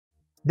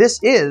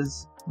This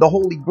is the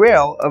holy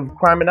grail of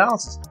crime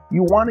analysis.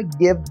 You want to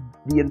give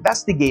the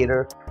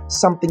investigator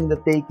something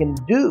that they can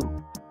do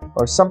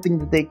or something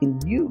that they can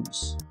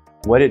use.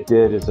 What it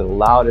did is it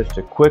allowed us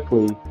to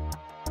quickly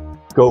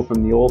go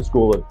from the old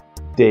school of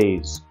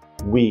days,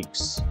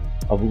 weeks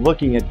of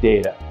looking at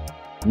data.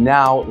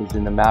 Now it was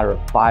in a matter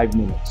of 5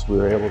 minutes. We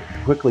were able to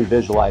quickly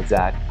visualize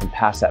that and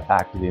pass that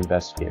back to the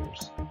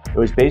investigators. It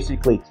was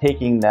basically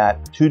taking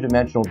that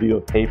two-dimensional view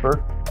of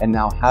paper and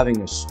now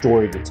having a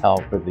story to tell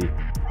for the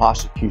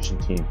prosecution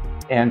team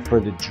and for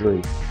the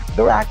jury.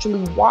 They're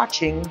actually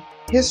watching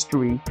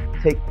history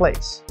take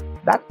place.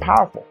 That's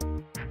powerful.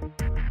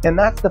 And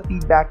that's the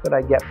feedback that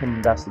I get from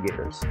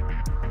investigators.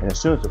 And as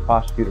soon as the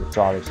prosecutor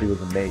saw this, he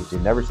was amazed.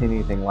 He'd never seen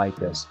anything like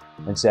this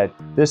and said,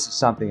 this is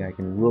something I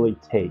can really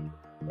take,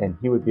 and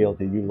he would be able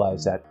to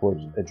utilize that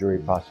towards a jury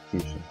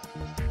prosecution.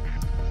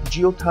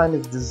 GeoTime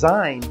is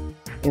designed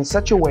in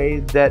such a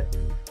way that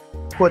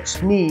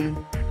puts me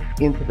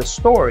into the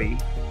story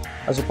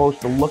as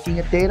opposed to looking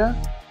at data.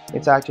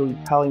 It's actually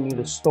telling me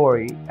the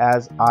story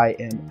as I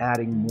am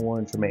adding more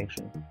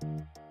information.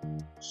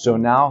 So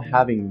now,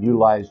 having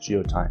utilized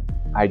GeoTime,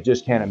 I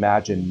just can't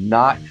imagine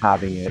not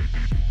having it.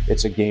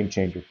 It's a game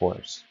changer for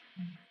us.